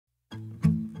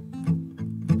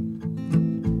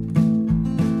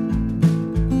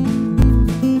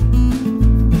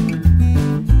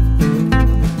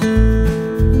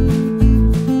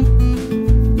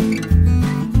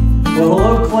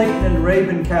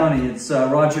County. It's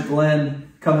Roger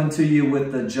Glenn coming to you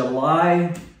with the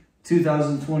July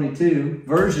 2022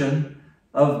 version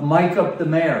of Mike Up the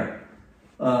Mayor.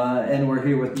 And we're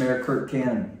here with Mayor Kurt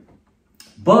Cannon.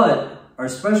 But our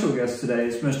special guest today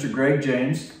is Mr. Greg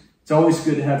James. It's always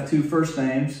good to have two first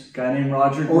names. A guy named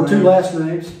Roger Glenn. Or two last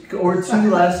names. Or two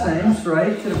last names,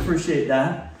 right? Can appreciate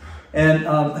that. And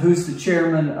who's the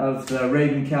chairman of the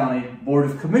Rabun County Board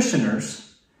of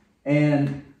Commissioners.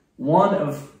 And one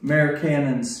of Mayor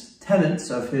Cannon's tenets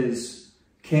of his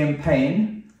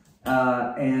campaign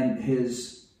and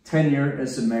his tenure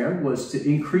as the mayor was to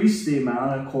increase the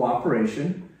amount of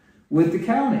cooperation with the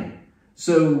county.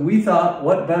 So we thought,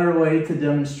 what better way to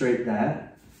demonstrate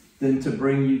that than to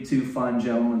bring you two fine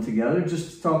gentlemen together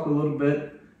just to talk a little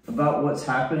bit about what's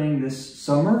happening this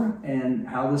summer and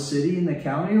how the city and the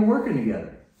county are working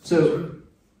together. So,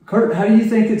 Kurt, how do you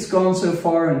think it's gone so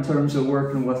far in terms of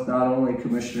working with not only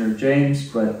Commissioner James,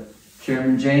 but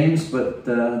Chairman James, but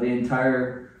the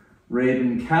entire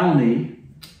Rabun County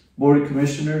Board of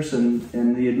Commissioners and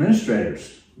the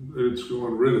administrators? It's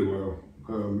going really well.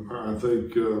 I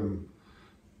think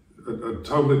a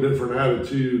totally different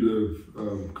attitude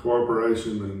of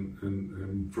cooperation,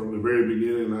 and from the very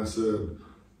beginning I said,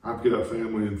 I've got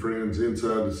family and friends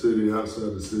inside the city,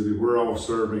 outside the city. We're all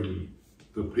serving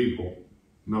the people,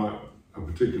 not a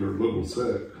particular little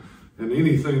set. And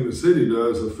anything the city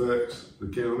does affects the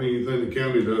county. Anything the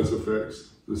county does affects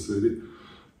the city.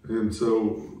 And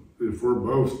so if we're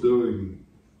both doing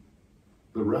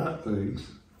the right things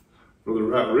for the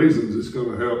right reasons, it's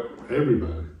going to help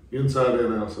everybody, inside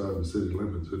and outside the city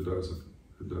limits. It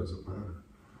doesn't matter.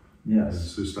 Yes.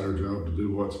 It's just our job to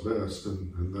do what's best,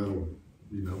 and that'll,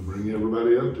 bring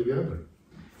everybody up together.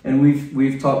 And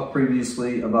we've talked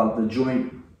previously about the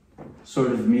joint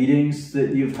sort of meetings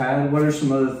that you've had. What are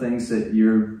some other things that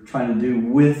you're trying to do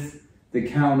with the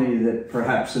county that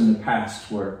perhaps in the past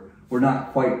we're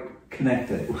not quite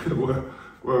connected?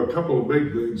 Well, a couple of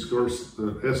big things. Of course,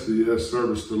 the SDS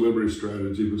service delivery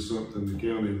strategy was something the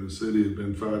county and the city had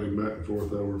been fighting back and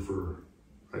forth over for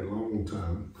a long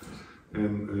time.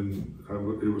 And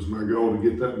it was my goal to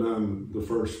get that done the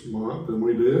first month, and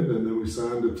we did, and then we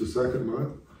signed it the second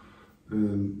month,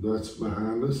 and that's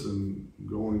behind us and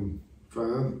going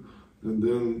fine. And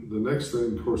then the next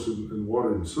thing, of course, in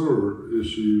water and sewer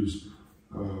issues,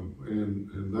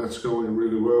 and that's going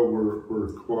really well.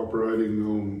 We're cooperating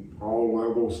on all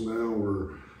levels now.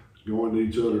 We're going to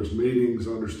each other's meetings,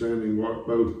 understanding what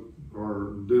both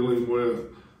are dealing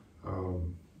with.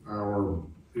 Our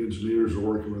engineers are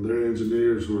working with their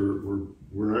engineers.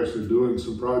 We're actually doing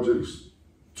some projects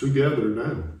together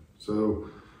now. So,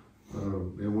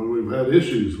 and when we've had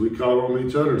issues, we call on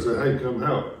each other and say, "Hey, come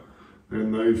help."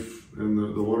 And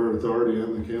the Water Authority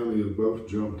and the county have both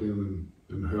jumped in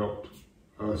and helped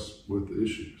us with the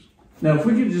issues. Now, if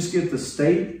we could just get the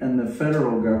state and the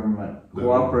federal government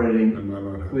cooperating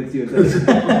with you.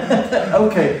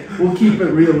 Okay, we'll keep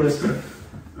it realistic.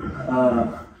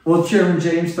 Well, Chairman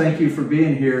James, thank you for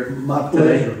being here. My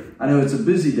pleasure. Today. I know it's a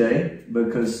busy day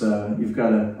because you've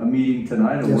got a meeting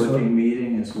tonight, a working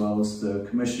meeting, as well as the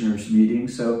commissioners' meeting.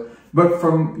 So, but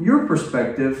from your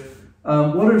perspective,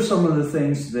 what are some of the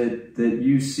things that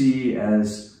you see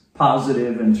as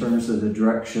positive in terms of the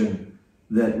direction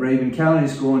that Rabun County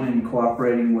is going in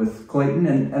cooperating with Clayton,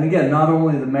 and again, not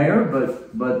only the mayor,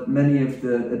 but many of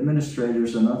the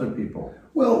administrators and other people?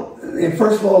 Well, and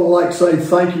first of all, I'd like to say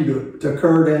thank you to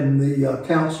Kurt and the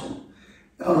council.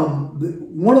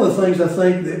 One of the things I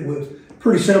think that was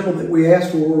pretty simple that we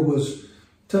asked for was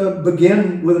to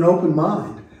begin with an open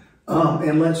mind,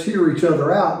 and let's hear each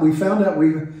other out. We found out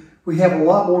we have a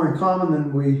lot more in common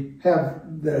than we have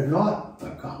that are not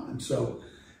common. So,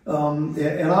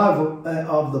 and I'm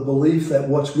of the belief that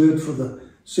what's good for the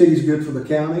city is good for the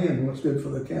county, and what's good for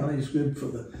the county is good for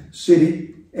the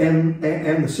city and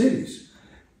the cities.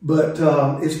 But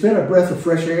it's been a breath of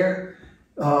fresh air.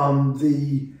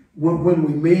 When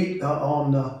we meet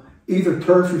on either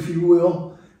turf, if you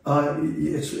will,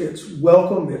 it's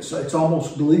welcome. It's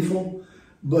almost gleeful,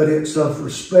 but it's of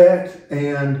respect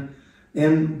and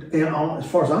as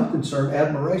far as I'm concerned,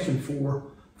 admiration for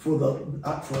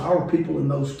our people in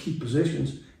those key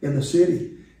positions in the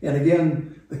city. And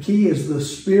again, the key is the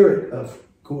spirit of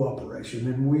cooperation,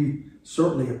 and we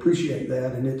certainly appreciate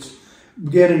that. And it's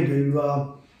beginning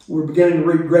to we're beginning to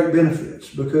reap great benefits,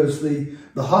 because the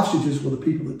hostages were the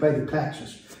people that pay the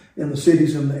taxes in the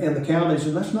cities and the counties,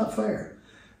 and that's not fair.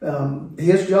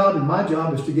 His job and my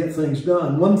job is to get things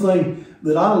done. One thing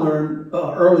that I learned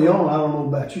early on, I don't know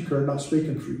about you, Kurt, not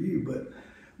speaking for you, but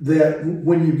that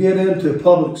when you get into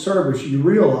public service, you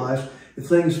realize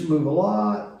things move a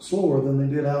lot slower than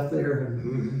they did out there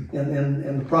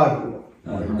in the private world.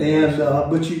 And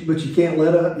but you can't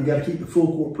let up. You got to keep the full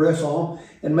court press on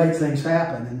and make things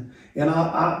happen. And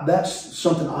that's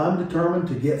something I'm determined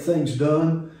to get things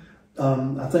done.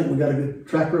 I think we got a good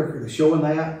track record of showing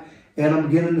that. And I'm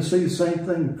beginning to see the same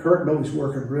thing. Kurt knows he's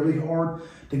working really hard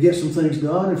to get some things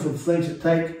done. And for the things that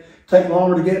take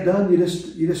longer to get done, you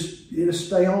just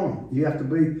stay on them. You have to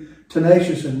be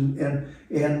tenacious and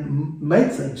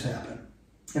make things happen.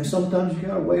 And sometimes you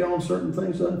got to wait on certain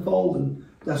things to unfold, and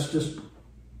that's just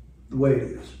the way it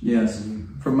is. Yes.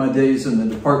 From my days in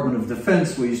the Department of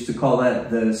Defense, we used to call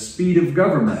that the speed of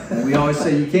government. And we always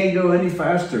say you can't go any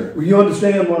faster. Well, you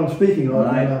understand what I'm speaking on.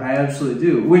 I absolutely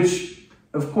do. Which,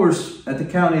 of course, at the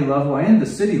county level and the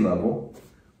city level,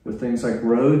 with things like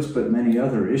roads, but many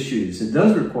other issues, it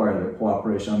does require their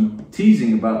cooperation. I'm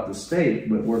teasing about the state,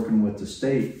 but working with the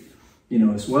state,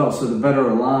 as well. So the better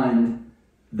aligned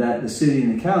that the city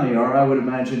and the county are, I would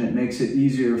imagine it makes it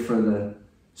easier for the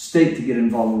state to get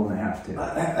involved when they have to.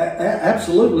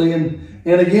 Absolutely. And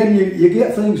again, you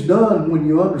get things done when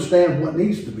you understand what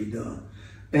needs to be done.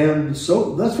 And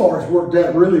so thus far it's worked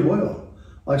out really well.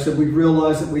 Like I said, we've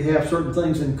realized that we have certain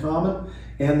things in common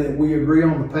and that we agree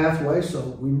on the pathway, so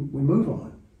we move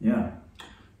on. Yeah.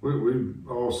 We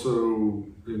also,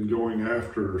 in going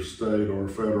after state or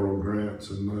federal grants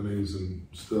and monies and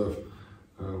stuff,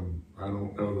 I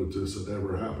don't know that this had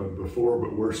ever happened before,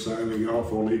 but we're signing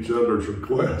off on each other's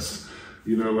requests.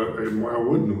 And why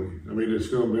wouldn't we? I mean, it's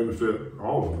going to benefit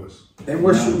all of us. And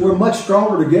we're much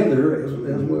stronger together as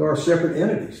we are separate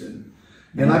entities.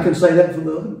 And I can say that for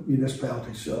the other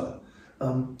municipalities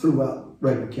throughout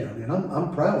Rabun County. And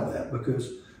I'm proud of that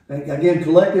because, again,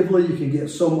 collectively, you can get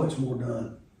so much more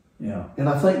done. Yeah. And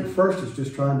I think the first is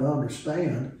just trying to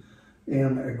understand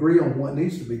and agree on what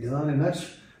needs to be done. And that's,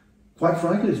 quite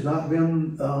frankly, it's not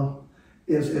been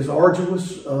as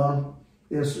arduous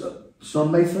as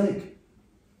some may think.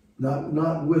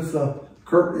 Not with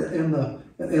Kurt and the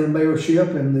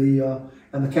mayorship and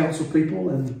the council people,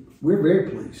 and we're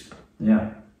very pleased.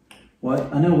 Yeah. Well,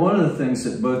 I know one of the things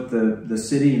that both the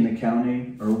city and the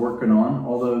county are working on,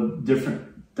 although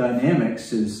different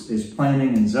dynamics, is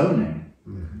planning and zoning.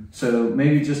 So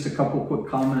maybe just a couple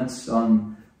quick comments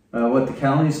on what the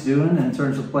county's doing in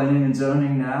terms of planning and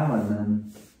zoning now, and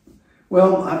then.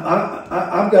 Well,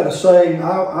 I've got to say,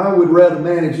 I would rather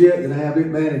manage it than have it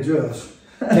manage us.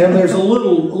 And there's a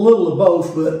little of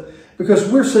both, but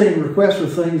because we're seeing requests for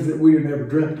things that we had never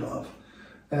dreamt of.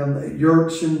 And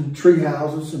yurts and tree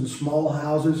houses and small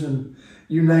houses and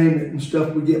you name it and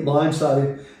stuff, we get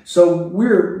blindsided. So we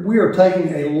are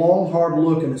taking a long, hard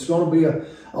look, and it's going to be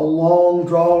a long,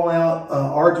 drawn out,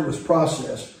 arduous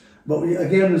process. But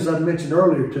again, as I mentioned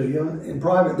earlier to you in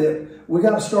private, that we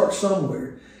got to start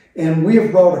somewhere. And we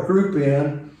have brought a group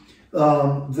in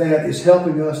that is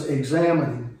helping us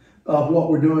examining what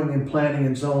we're doing in planning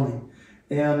and zoning.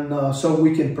 And so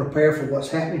we can prepare for what's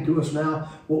happening to us now,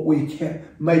 what we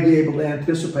may be able to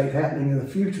anticipate happening in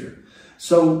the future.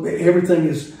 So everything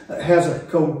has a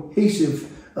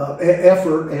cohesive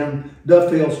effort and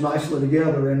dovetails nicely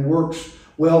together and works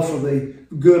well for the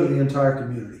good of the entire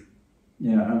community.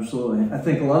 Yeah, absolutely. I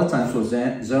think a lot of times with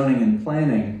zoning and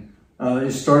planning,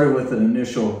 it started with an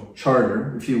initial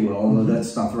charter, if you will, although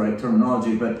that's not the right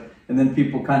terminology, and then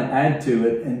people kind of add to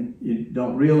it, and you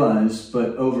don't realize,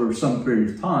 but over some period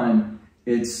of time,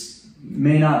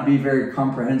 may not be very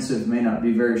comprehensive, may not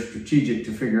be very strategic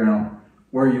to figure out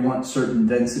where you want certain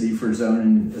density for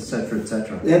zoning, et cetera, et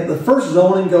cetera. And the first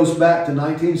zoning goes back to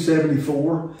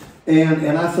 1974,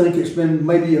 and I think it's been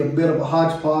maybe a bit of a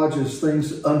hodgepodge as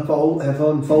things have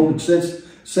unfolded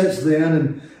since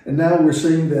then, and now we're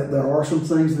seeing that there are some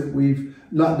things that we've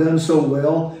not done so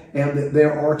well, and that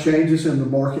there are changes in the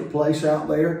marketplace out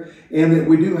there, and that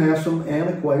we do have some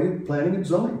antiquated planning and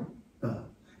zoning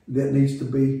that needs to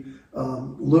be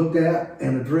looked at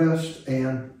and addressed,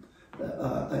 and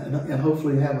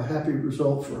hopefully have a happy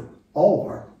result for all of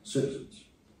our citizens.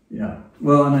 Yeah,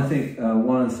 well, and I think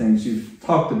one of the things you've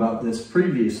talked about this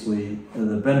previously,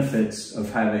 the benefits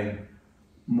of having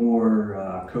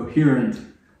more coherent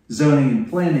zoning and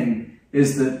planning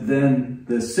is that then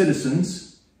the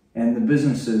citizens and the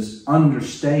businesses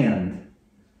understand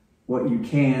what you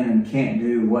can and can't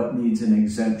do, what needs an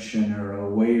exemption or a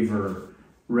waiver,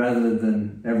 rather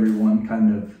than everyone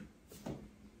kind of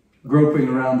groping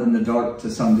around in the dark to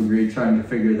some degree, trying to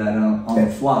figure that out on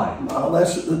the fly. Well,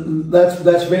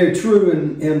 that's very true,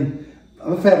 and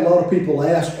I've had a lot of people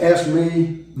ask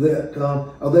me that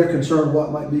are they concerned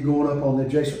what might be going up on the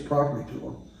adjacent property to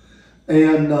them.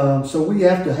 And so we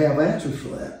have to have answers for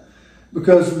that.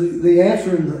 Because the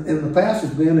answer in the past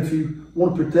has been, if you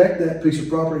want to protect that piece of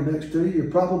property next to you, you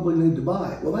probably need to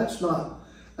buy it. Well, that's not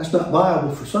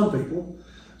viable for some people.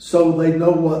 So they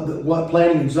know what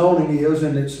planning and zoning is,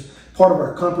 and it's part of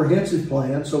our comprehensive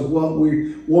plan. So what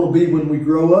we want to be when we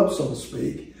grow up, so to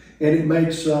speak, and it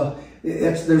makes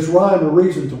there's rhyme or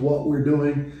reason to what we're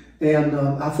doing. And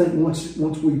I think once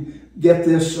we get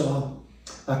this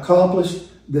accomplished,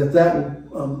 that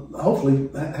will hopefully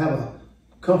have a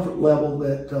comfort level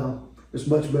that is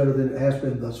much better than it has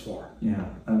been thus far. Yeah,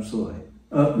 absolutely.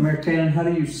 Mayor Cannon, how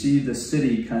do you see the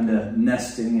city kind of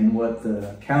nesting in what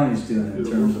the county's doing in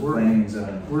terms of planning and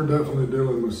zoning? We're definitely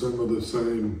dealing with some of the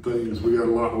same things. We got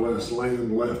a lot less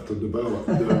land left to develop.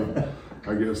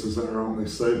 I guess is our only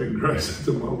saving grace at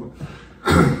the moment.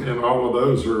 And all of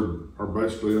those are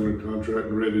basically under contract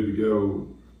and ready to go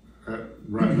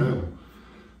right now.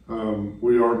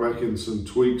 We are making some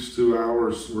tweaks to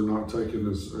ours. We're not taking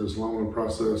as long a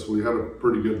process. We had a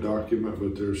pretty good document,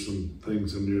 but there's some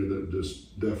things in there that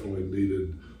just definitely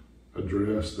needed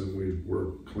addressed, and we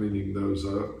were cleaning those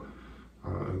up.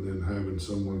 And then having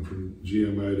someone from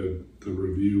GMA to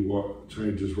review what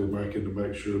changes we're making to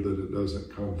make sure that it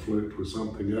doesn't conflict with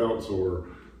something else or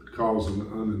cause an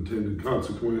unintended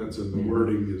consequence and the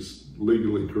wording is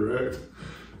legally correct.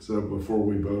 So before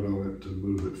we vote on it to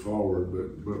move it forward,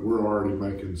 but we're already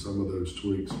making some of those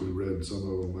tweaks. We read some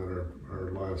of them at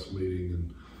our last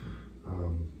meeting,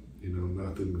 and you know,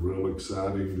 nothing real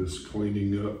exciting, just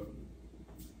cleaning up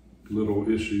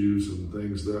little issues and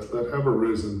things that have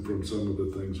arisen from some of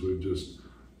the things we've just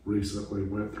recently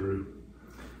went through.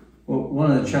 Well,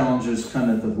 one of the challenges kind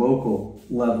of at the local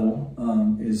level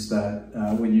is that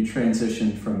when you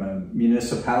transition from a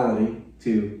municipality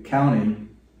to county,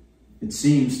 it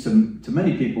seems to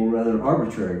many people rather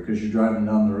arbitrary because you're driving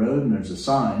down the road and there's a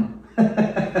sign.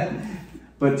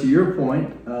 But to your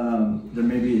point, there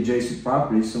may be adjacent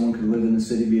properties. Someone could live in the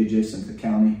city, be adjacent to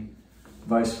county,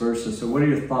 vice versa. So what are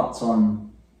your thoughts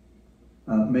on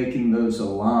making those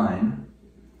align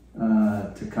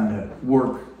to kind of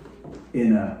work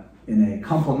in a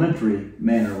complementary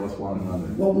manner with one another?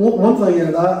 Well, one thing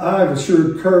that I've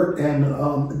assured Kurt, and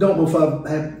I don't know if I've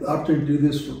had the opportunity to do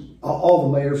this for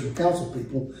all the mayors and council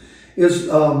people, is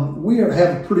we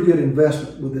have a pretty good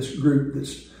investment with this group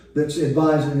that's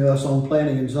advising us on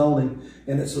planning and zoning,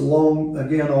 and it's a long,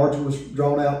 again, arduous,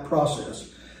 drawn-out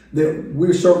process. That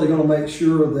we're certainly going to make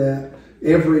sure that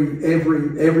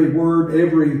every word,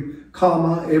 every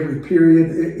comma, every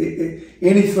period,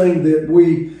 anything that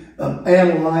we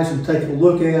analyze and take a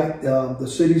look at, the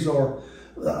cities are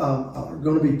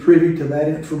going to be privy to that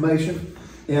information,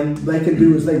 and they can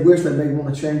do as they wish. They may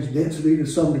want to change density to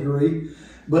some degree,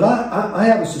 but I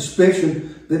have a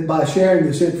suspicion that by sharing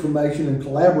this information and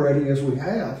collaborating as we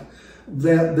have,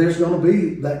 that there's going to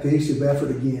be that cohesive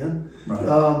effort again, right.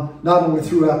 Not only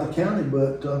throughout the county,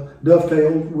 but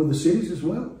dovetailed with the cities as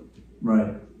well.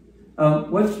 Right.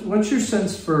 What's your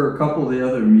sense for a couple of the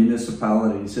other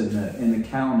municipalities in the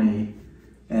county,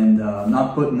 and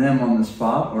not putting them on the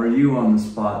spot or you on the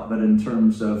spot, but in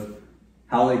terms of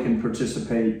how they can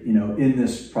participate, you know, in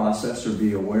this process or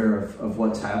be aware of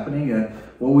what's happening?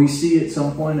 Will we see at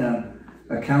some point a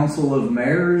council of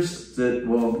mayors that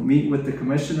will meet with the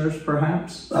commissioners,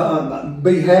 perhaps?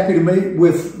 Be happy to meet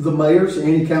with the mayors,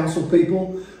 any council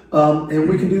people, and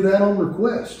we can do that on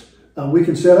request. We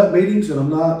can set up meetings, and I'm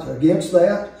not against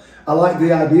that. I like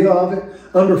the idea of it.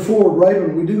 Under Forward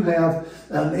Rabun, we do have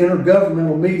an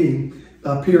intergovernmental meeting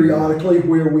periodically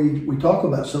where we talk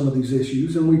about some of these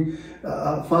issues, and we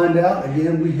find out,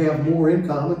 again, we have more in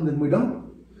common than we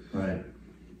don't. Right.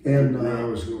 And I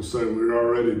was going to say, we're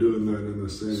already doing that in a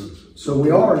sense. So we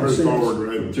are in a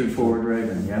sense. Through Forward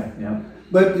Rabun, yeah.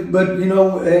 But you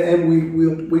know, and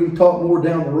we can talk more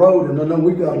down the road, and I know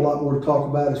we've got a lot more to talk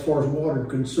about as far as water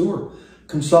and sewer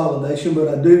consolidation. But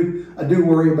I do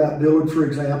worry about Dillard, for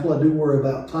example. I do worry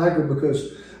about Tiger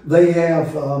because they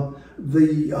have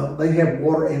they have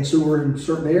water and sewer in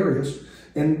certain areas,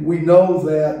 and we know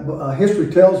that history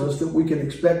tells us that we can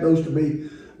expect those to be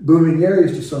booming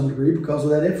areas to some degree because of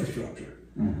that infrastructure.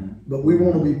 Mm-hmm. But we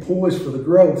want to be poised for the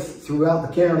growth throughout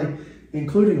the county,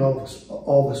 including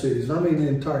all the cities. I mean the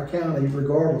entire county,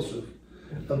 regardless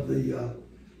of the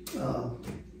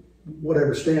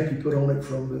whatever stamp you put on it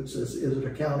from, is it a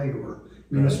county or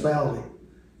municipality,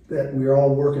 that we are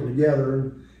all working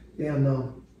together. And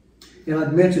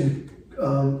I'd mentioned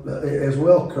as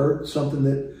well, Kurt, something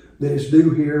that is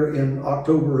due here in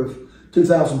October of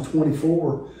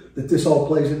 2024 that this all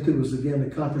plays into is, again,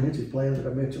 the comprehensive plan that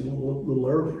I mentioned a little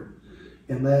earlier.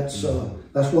 And that's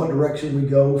what direction we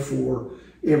go for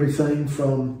everything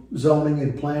from zoning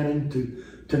and planning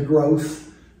to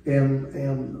growth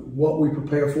and what we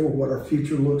prepare for, what our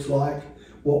future looks like,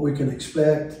 what we can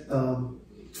expect,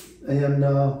 and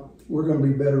we're going to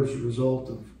be better as a result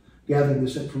of gathering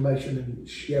this information and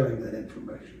sharing that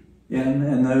information. Yeah,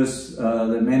 and those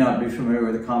that may not be familiar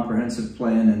with the comprehensive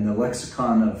plan and the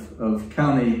lexicon of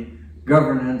county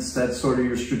governance, that's sort of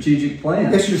your strategic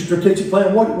plan. It's your strategic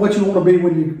plan. What you want to be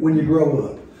when you grow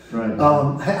up. Right.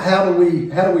 How do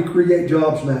we create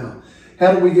jobs now?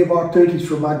 How do we give opportunities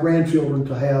for my grandchildren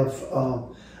to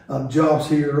have jobs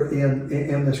here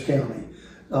in this county?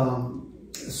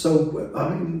 So I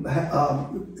mean,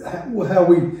 how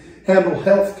we handle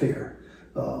healthcare,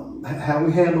 how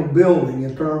we handle building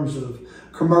in terms of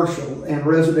commercial and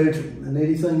residential and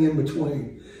anything in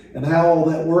between, and how all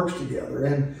that works together.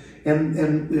 And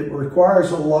it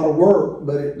requires a lot of work,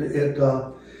 but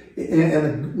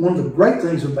and one of the great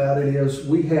things about it is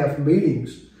we have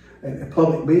meetings,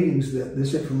 public meetings, that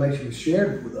this information is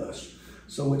shared with us.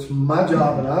 So it's my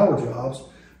job and our jobs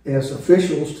as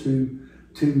officials to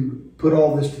put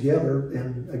all this together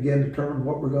and again determine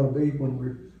what we're going to be when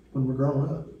we're grown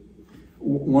up.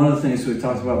 One of the things we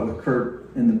talked about with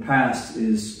Kurt in the past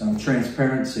is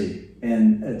transparency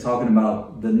and talking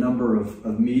about the number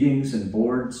of meetings and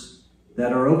boards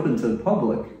that are open to the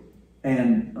public,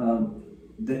 and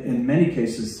in many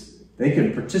cases they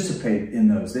can participate in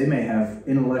those. They may have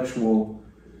intellectual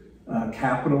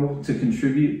capital to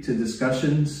contribute to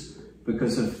discussions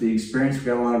because of the experience. We've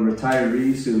got a lot of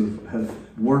retirees who have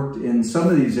worked in some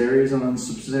of these areas on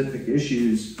specific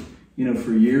issues, you know,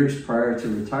 for years prior to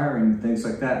retiring and things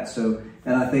like that. So,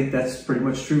 and I think that's pretty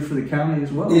much true for the county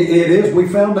as well. It is. We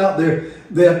found out there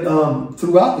that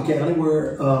throughout the county,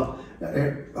 where a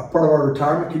part of our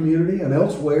retirement community and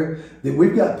elsewhere, that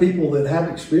we've got people that have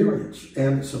experience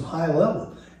and some high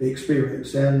level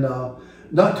experience, and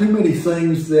not too many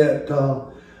things that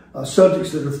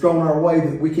subjects that are thrown our way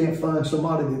that we can't find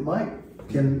somebody that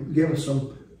can give us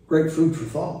some great food for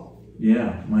thought.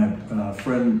 Yeah, my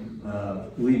friend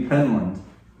Lee Penland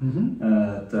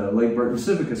at the Lake Burton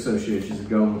Civic Association, is a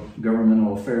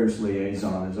governmental affairs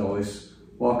liaison, is always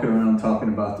walking around talking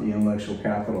about the intellectual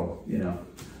capital, you know,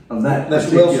 of that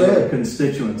particular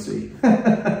constituency.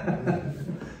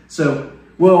 So,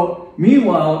 well,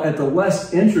 meanwhile, at the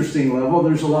less interesting level,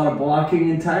 there's a lot of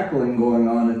blocking and tackling going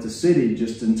on at the city,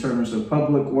 just in terms of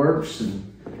public works and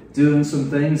doing some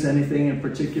things. Anything in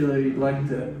particular you'd like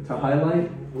to highlight?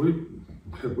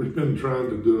 We've been trying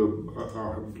to do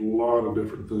a lot of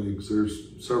different things.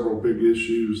 There's several big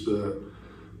issues that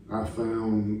I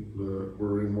found that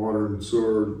were in water and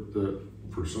sewer that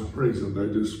for some reason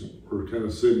they just were kind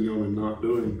of sitting on and not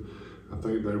doing. I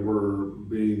think they were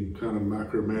being kind of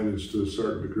micromanaged to a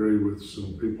certain degree with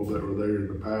some people that were there in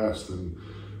the past. And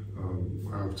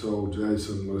I've told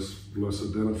Jason, let's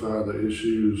identify the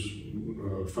issues,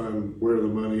 find where the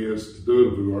money is to do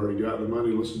it. If we've already got the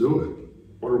money, let's do it.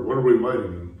 What are we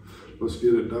waiting on? Let's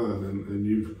get it done. And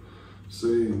you've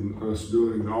seen us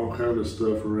doing all kind of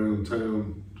stuff around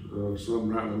town, some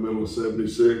right in the middle of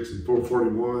 76 and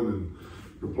 441, and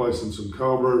replacing some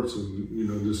culverts, and you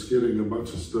know, just getting a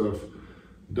bunch of stuff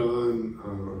done.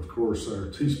 Of course, our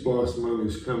T-Splosh money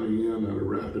is coming in at a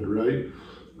rapid rate.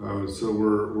 So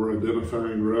we're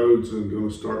identifying roads and going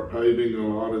to start paving a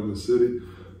lot in the city.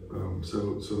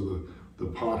 So the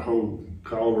pothole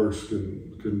culverts can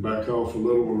back off a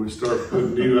little when we start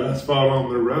putting new asphalt on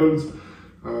the roads.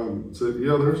 So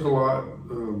yeah, there's a lot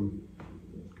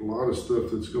of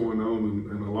stuff that's going on,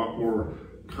 and a lot more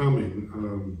coming.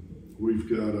 We've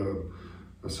got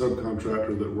a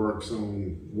subcontractor that works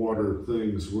on water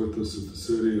things with us at the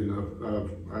city, and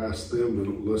I've asked them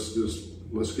to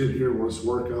let's get here and let's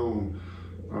work on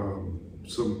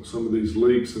some of these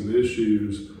leaks and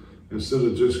issues. Instead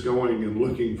of just going and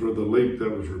looking for the leak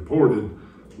that was reported,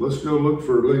 let's go look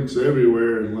for leaks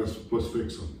everywhere and let's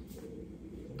fix them.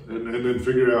 And then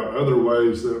figure out other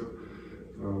ways that,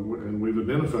 and we've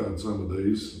identified some of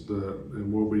these,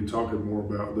 and we'll be talking more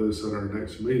about this at our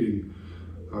next meeting.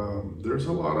 There's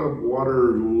a lot of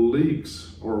water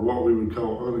leaks, or what we would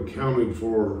call unaccounted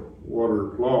for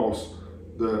water loss,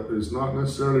 that is not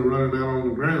necessarily running out on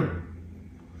the ground.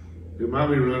 It might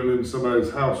be running in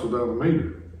somebody's house without a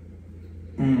meter.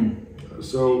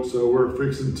 So we're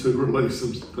fixing to release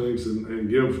some things and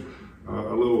give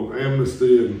a little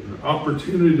amnesty and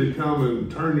opportunity to come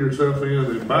and turn yourself in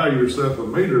and buy yourself a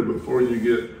meter before you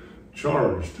get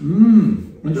charged.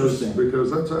 Interesting.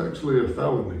 Because that's actually a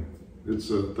felony.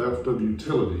 It's a theft of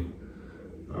utility.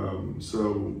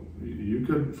 So you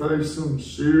could face some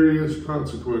serious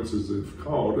consequences if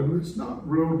caught, and it's not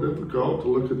real difficult to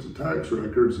look at the tax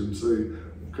records and see,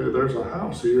 okay, there's a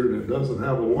house here and it doesn't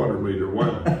have a water meter.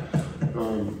 Why?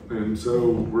 And so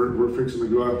we're fixing to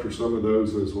go after some of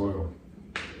those as well.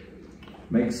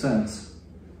 Makes sense.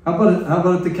 How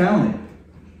about at the county?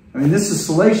 I mean, this is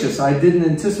salacious. I didn't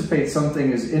anticipate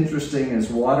something as interesting as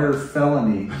water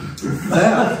felony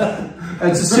theft.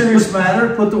 It's a serious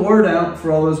matter. Put the word out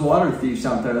for all those water thieves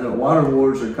out there that water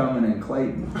wars are coming in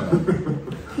Clayton.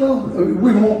 Well,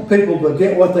 we want people to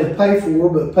get what they pay for,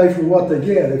 but pay for what they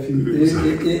get, if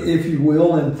you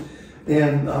will.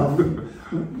 And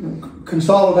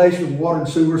consolidation of water and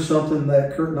sewer is something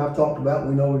that Kurt and I've talked about.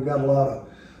 We know we've got a lot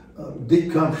of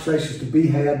deep conversations to be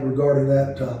had regarding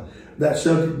that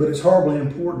subject, but it's horribly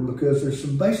important because there's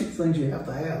some basic things you have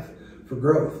to have for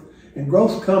growth. And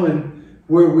growth's coming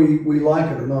where we like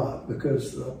it or not,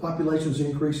 because the population's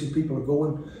increasing, people are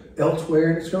going elsewhere,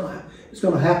 and it's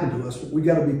gonna happen to us, but we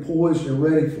gotta be poised and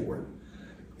ready for it.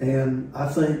 And I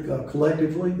think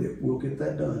collectively that we'll get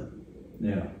that done.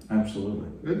 Yeah, absolutely.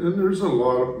 And there's a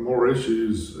lot of more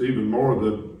issues, even more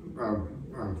that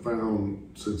I've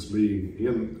found since being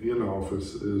in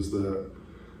office, is that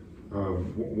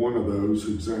one of those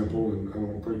example, and I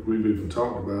don't think we've even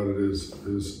talked about it, is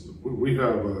we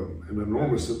have an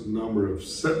enormous number of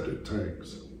septic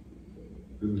tanks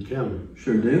in the county.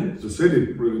 Sure do. The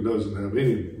city really doesn't have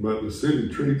any, but the city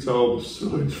treats all the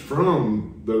sewage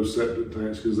from those septic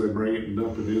tanks because they bring it and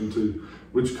dump it into,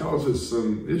 which causes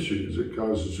some issues. It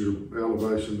causes your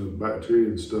elevation of bacteria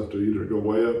and stuff to either go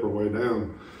way up or way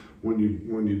down when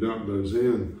you dump those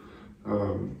in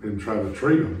and try to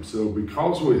treat them. So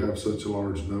because we have such a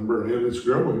large number and it's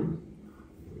growing,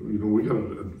 you know, we got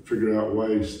to figure out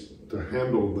ways to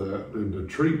handle that and to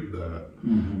treat that,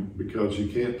 because you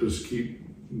can't just keep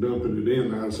dumping it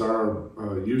in as our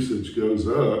usage goes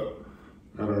up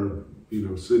at our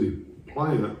city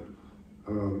plant,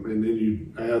 and then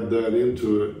you add that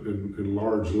into it in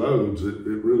large loads. It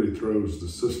really throws the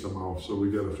system off. So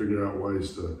we got to figure out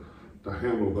ways to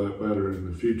handle that better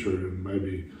in the future, and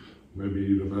maybe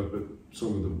even up at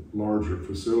some of the larger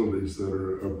facilities that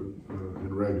are up in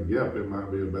Rabun Gap. It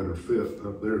might be a better fit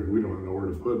up there. We don't know where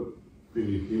to put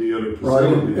any other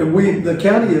facility. Right, and the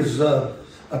county has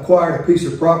acquired a piece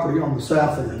of property on the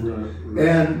south end. Right.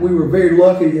 And we were very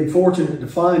lucky and fortunate to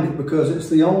find it, because it's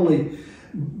the only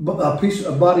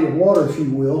a body of water, if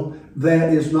you will,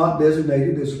 that is not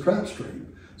designated as a trout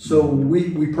stream. So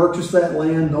we purchased that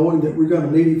land knowing that we're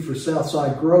going to need it for south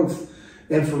side growth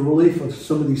and for relief of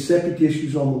some of these septic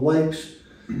issues on the lakes.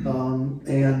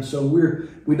 And so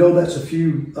we know that's a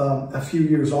few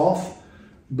years off,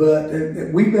 but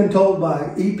we've been told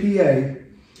by EPA,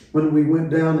 when we went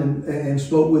down and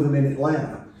spoke with them in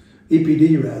Atlanta,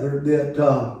 EPD rather,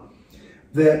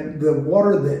 that the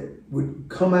water that would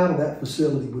come out of that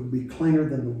facility would be cleaner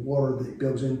than the water that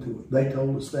goes into it. They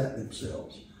told us that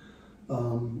themselves.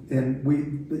 And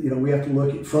we have to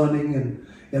look at funding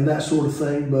and that sort of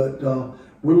thing, but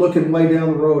we're looking way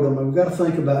down the road. I mean, we've got to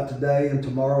think about today and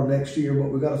tomorrow, next year, but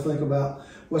we've got to think about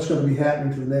what's going to be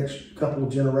happening to the next couple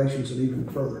of generations and even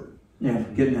further. Yeah,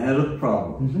 getting ahead of the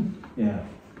problem. Yeah.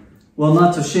 Well,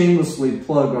 not to shamelessly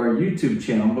plug our YouTube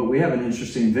channel, but we have an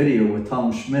interesting video with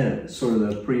Tom Schmidt, sort of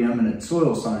the preeminent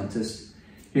soil scientist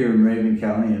here in Rabun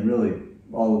County and really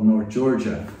all of North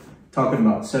Georgia, talking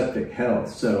about septic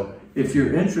health. So if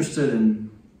you're interested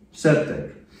in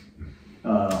septic,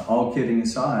 all kidding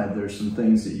aside, there's some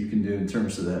things that you can do in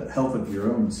terms of the health of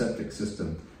your own septic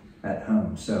system at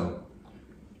home. So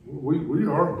we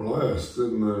are blessed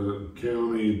in the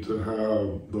county to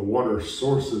have the water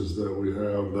sources that we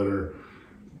have that are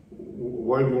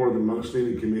way more than most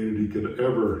any community could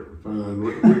ever find.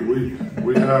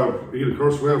 We have, of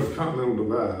course, we have a continental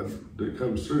divide that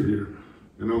comes through here.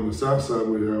 And on the south side,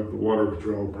 we have the water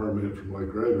withdrawal permit from Lake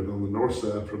Rabun. On the north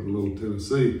side, from Little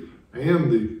Tennessee,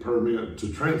 and the permit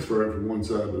to transfer it from one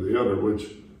side to the other, which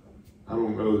I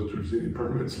don't know that there's any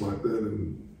permits like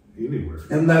that anywhere.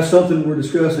 And that's something we're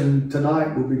discussing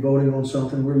tonight. We'll be voting on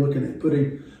something. We're looking at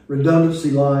putting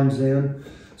redundancy lines in,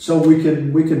 so we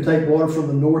can take water from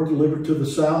the north, deliver it to the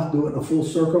south, do it in a full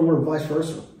circle, or vice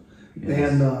versa,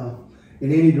 and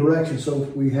in any direction. So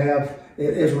if we have,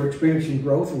 as we're experiencing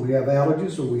growth, or we have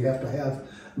outages, or we have to have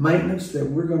maintenance, that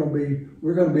we're going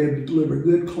to be able to deliver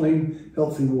good, clean,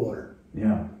 healthy water.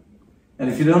 Yeah. And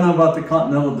if you don't know about the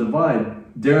Continental Divide,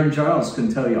 Darren Giles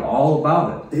can tell you all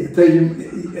about it. He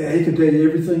can tell you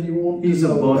everything you want. He's a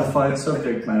bona fide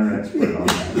subject matter expert on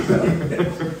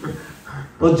that.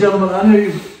 Well, gentlemen, I know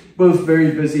you're both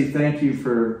very busy. Thank you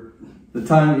for the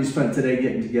time that you spent today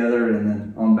getting together, and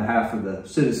then on behalf of the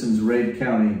citizens of Rabun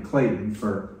County and Clayton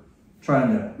for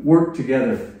trying to work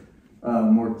together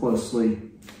more closely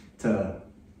to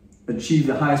achieve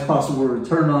the highest possible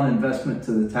return on investment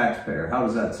to the taxpayer. How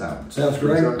does that sound? Sounds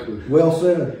great. Exactly. Well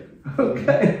said.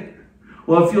 Okay.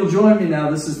 Well, if you'll join me now,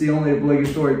 this is the only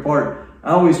obligatory part.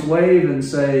 I always wave and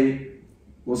say,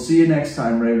 we'll see you next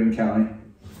time, Rabun County.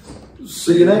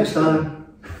 See you next time.